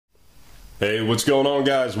Hey, what's going on,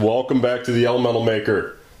 guys? Welcome back to the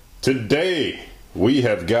ElementalMaker. Today we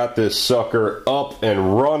have got this sucker up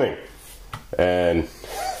and running and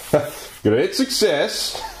gonna hit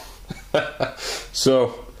success.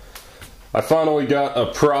 So I finally got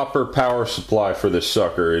a proper power supply for this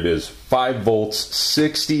sucker. It is 5 volts,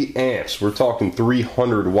 60 amps. We're talking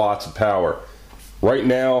 300 watts of power. Right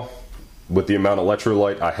now, with the amount of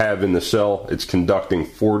electrolyte I have in the cell, it's conducting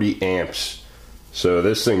 40 amps. So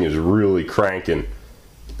this thing is really cranking,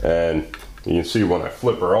 and you can see when I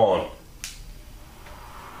flip her on,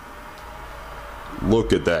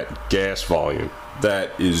 look at that gas volume.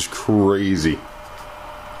 That is crazy.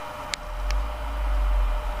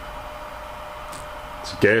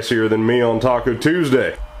 It's gassier than me on Taco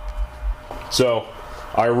Tuesday. So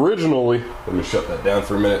I originally, let me shut that down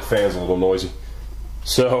for a minute, fan's a little noisy.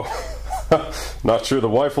 So not sure the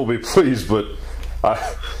wife will be pleased, but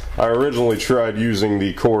I originally tried using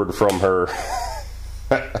the cord from her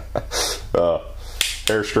hair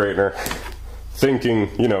straightener, thinking,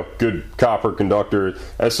 you know, good copper conductor.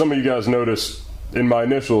 As some of you guys noticed, in my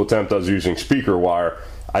initial attempt I was using speaker wire.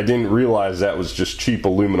 I didn't realize that was just cheap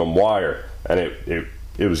aluminum wire, and it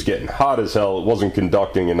was getting hot as hell. It wasn't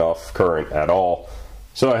conducting enough current at all.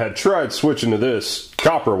 So I had tried switching to this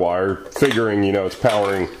copper wire, figuring, you know, it's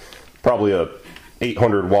powering probably a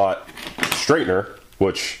 800 watt straightener,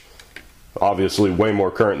 which obviously way more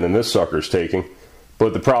current than this sucker's taking.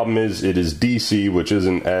 But the problem is it is DC, which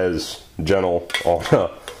isn't as gentle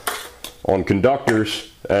on conductors,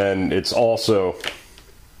 and it's also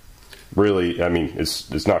really, I mean,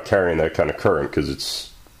 it's not carrying that kind of current because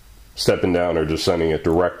it's stepping down or just sending it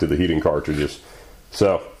direct to the heating cartridges.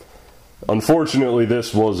 So unfortunately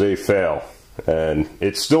this was a fail, and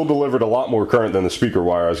it still delivered a lot more current than the speaker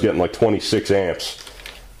wire. I was getting like 26 amps.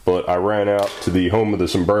 But I ran out to the home of the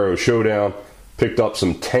Sombrero Showdown, picked up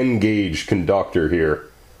some 10 gauge conductor here,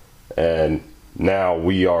 and now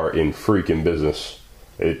we are in freaking business.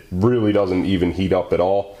 It really doesn't even heat up at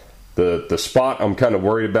all. The spot I'm kind of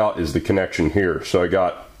worried about is the connection here. So I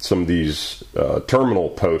got some of these terminal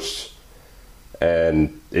posts,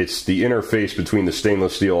 and it's the interface between the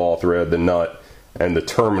stainless steel all thread, the nut, and the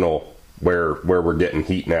terminal where we're getting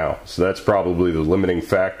heat now. So that's probably the limiting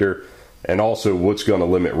factor. And also what's going to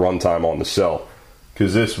limit runtime on the cell,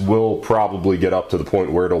 because this will probably get up to the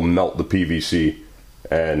point where it'll melt the PVC,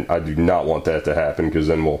 and I do not want that to happen, because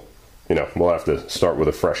then we'll have to start with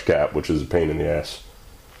a fresh cap, which is a pain in the ass.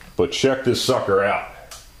 But check this sucker out.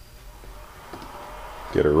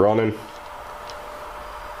 Get her running.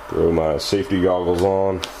 Throw my safety goggles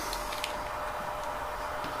on.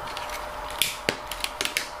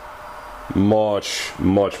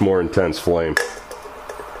 Much more intense flame.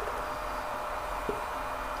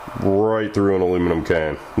 Right through an aluminum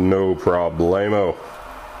can, no problemo.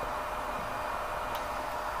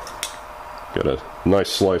 Got a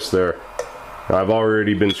nice slice there. I've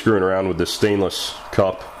already been screwing around with this stainless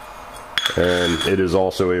cup, and it is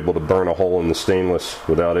also able to burn a hole in the stainless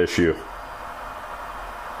without issue.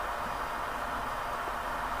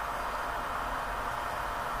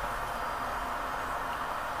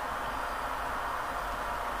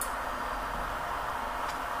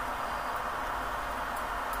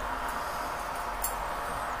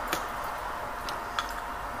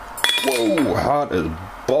 Whoa, hot as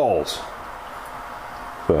balls.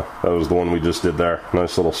 So that was the one we just did there.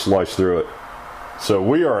 Nice little slice through it. So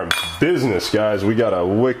we are in business, guys. We got a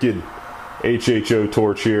wicked HHO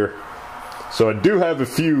torch here. So I do have a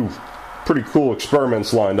few pretty cool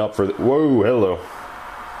experiments lined up for whoa, hello.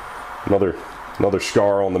 Another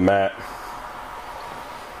scar on the mat.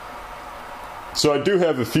 So I do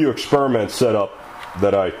have a few experiments set up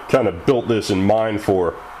that I kind of built this in mind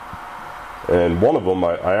for. And one of them,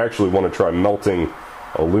 I actually want to try melting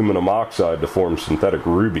aluminum oxide to form synthetic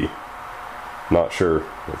ruby. Not sure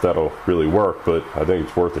if that'll really work, but I think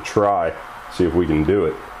it's worth a try. See if we can do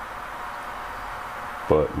it.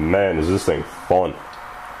 But man, is this thing fun.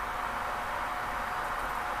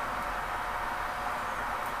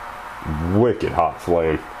 Wicked hot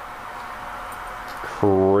flame.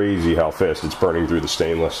 Crazy how fast it's burning through the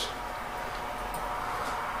stainless.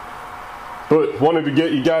 But wanted to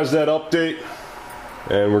get you guys that update,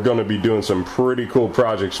 and we're going to be doing some pretty cool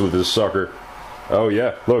projects with this sucker. Oh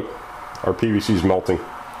yeah, look, our PVC's melting.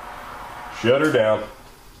 Shut her down.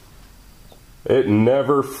 It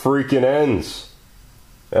never freaking ends.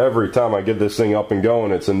 Every time I get this thing up and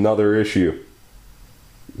going, it's another issue.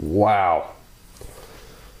 Wow.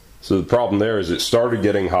 So the problem there is it started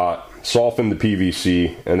getting hot, softened the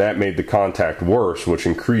PVC, and that made the contact worse, which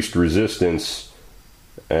increased resistance.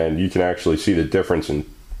 And you can actually see the difference in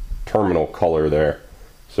terminal color there.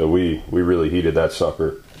 So we really heated that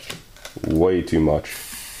sucker way too much.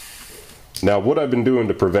 Now what I've been doing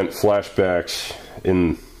to prevent flashbacks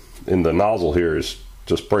in the nozzle here is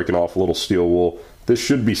just breaking off a little steel wool. This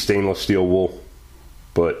should be stainless steel wool,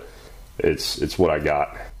 but it's what I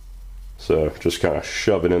got. So just kind of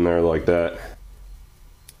shove it in there like that,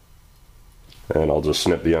 and I'll just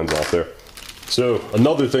snip the ends off there. So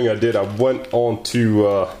another thing I did, I went on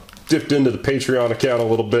to dipped into the Patreon account a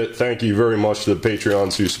little bit. Thank you very much to the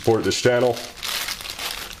Patreons who support this channel.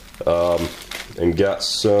 And got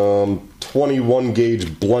some 21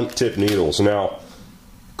 gauge blunt tip needles. Now,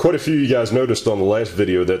 quite a few of you guys noticed on the last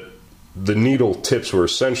video that the needle tips were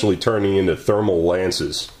essentially turning into thermal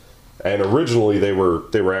lances. And originally they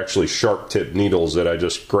were actually sharp tip needles that I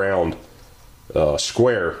just ground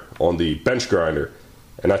square on the bench grinder.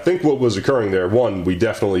 And I think what was occurring there, one, we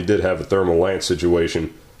definitely did have a thermal lance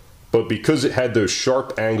situation, but because it had those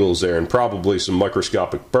sharp angles there and probably some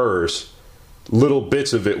microscopic burrs, little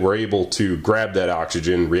bits of it were able to grab that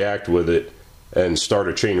oxygen, react with it, and start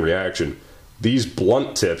a chain reaction. These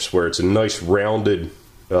blunt tips, where it's a nice rounded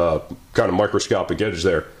kind of microscopic edge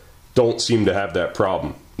there, don't seem to have that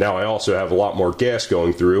problem. Now I also have a lot more gas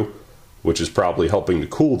going through, which is probably helping to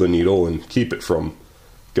cool the needle and keep it from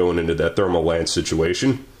going into that thermal lance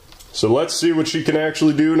situation. So let's see what she can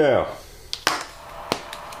actually do now.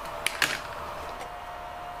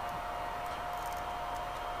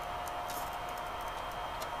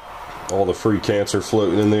 All the free cancer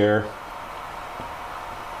floating in the air.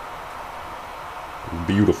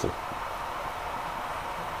 Beautiful.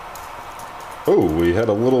 Oh, we had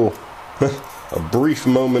a little, a brief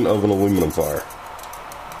moment of an aluminum fire.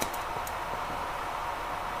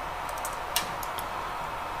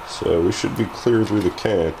 So we should be clear through the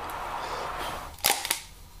can.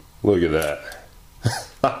 Look at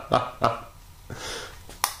that.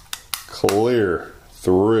 Clear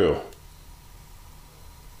through.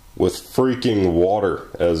 With freaking water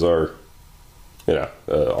as our,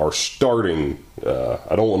 our starting,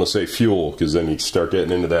 I don't want to say fuel, because then you start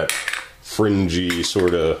getting into that fringy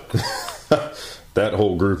sort of, that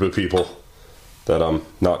whole group of people that I'm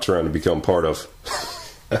not trying to become part of.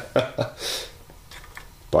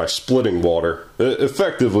 By splitting water,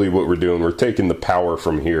 effectively what we're doing, we're taking the power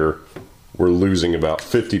from here, we're losing about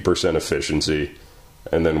 50% efficiency,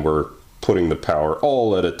 and then we're putting the power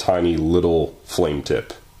all at a tiny little flame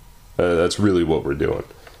tip. That's really what we're doing.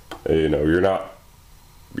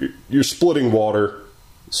 You're splitting water,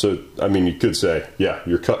 so, I mean, you could say, yeah,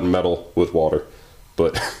 you're cutting metal with water,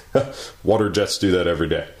 but water jets do that every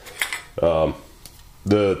day.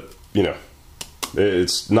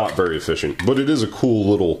 It's not very efficient, but it is a cool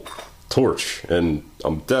little torch, and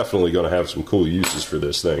I'm definitely going to have some cool uses for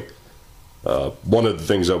this thing. One of the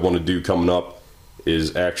things I want to do coming up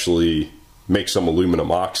is actually make some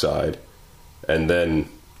aluminum oxide, and then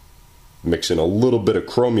mix in a little bit of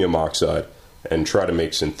chromium oxide and try to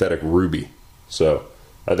make synthetic ruby. So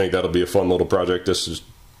I think that'll be a fun little project. This is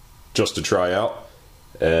just to try out,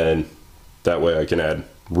 and that way I can add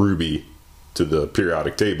ruby to the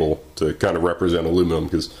periodic table to kind of represent aluminum,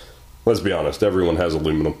 because let's be honest, everyone has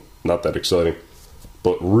aluminum, not that exciting,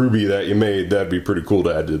 but ruby that you made, that'd be pretty cool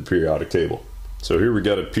to add to the periodic table. So here we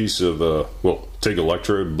got a piece of well, take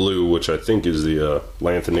electrode blue, which I think is the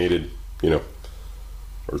lanthanated,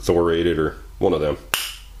 or thorated, or one of them.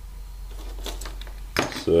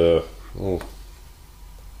 So we'll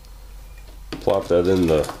plop that in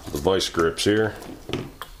the vice grips here,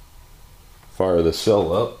 fire the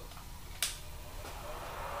cell up,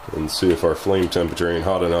 and see if our flame temperature ain't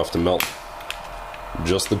hot enough to melt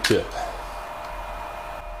just the tip.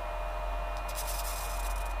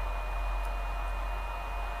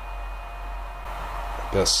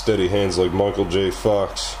 Got steady hands like Michael J.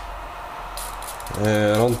 Fox.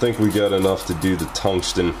 I don't think we got enough to do the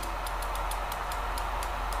tungsten.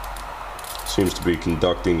 Seems to be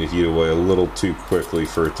conducting the heat away a little too quickly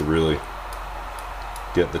for it to really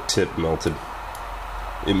get the tip melted.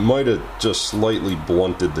 It might have just slightly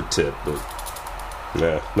blunted the tip, but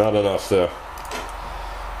yeah, not enough though.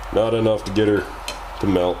 Not enough to get her to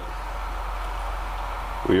melt.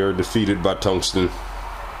 We are defeated by tungsten.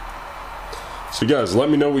 So guys, let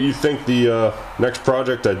me know what you think the next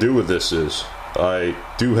project I do with this is. I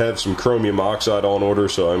do have some chromium oxide on order,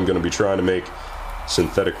 so I'm going to be trying to make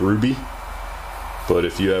synthetic ruby. But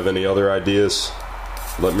if you have any other ideas,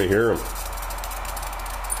 let me hear them.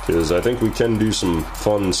 Because I think we can do some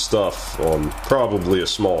fun stuff on probably a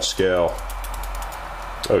small scale.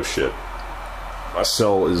 Oh shit. My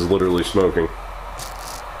cell is literally smoking.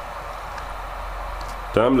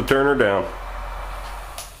 Time to turn her down.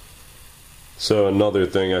 So another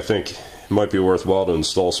thing, I think might be worthwhile to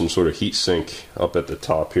install some sort of heat sink up at the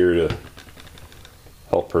top here to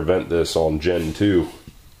help prevent this on Gen 2,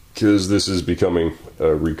 because this is becoming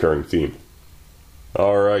a recurring theme.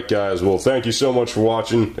 Alright guys, well thank you so much for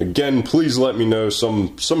watching. Again, please let me know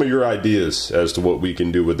some of your ideas as to what we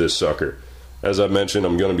can do with this sucker. As I mentioned,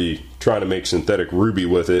 I'm going to be trying to make synthetic ruby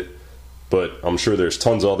with it, but I'm sure there's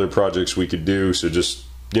tons of other projects we could do, so just,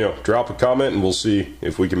 you know, drop a comment and we'll see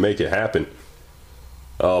if we can make it happen.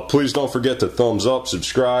 Please don't forget to thumbs up,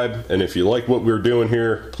 subscribe, and if you like what we're doing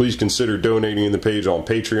here, please consider donating in the page on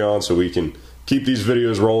Patreon so we can keep these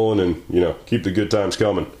videos rolling and, you know, keep the good times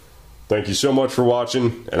coming. Thank you so much for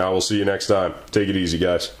watching, and I will see you next time. Take it easy,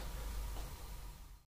 guys.